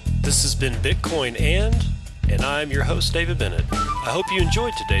 This has been Bitcoin and I'm your host, David Bennett. I hope you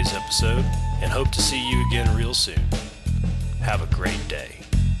enjoyed today's episode and hope to see you again real soon. Have a great day.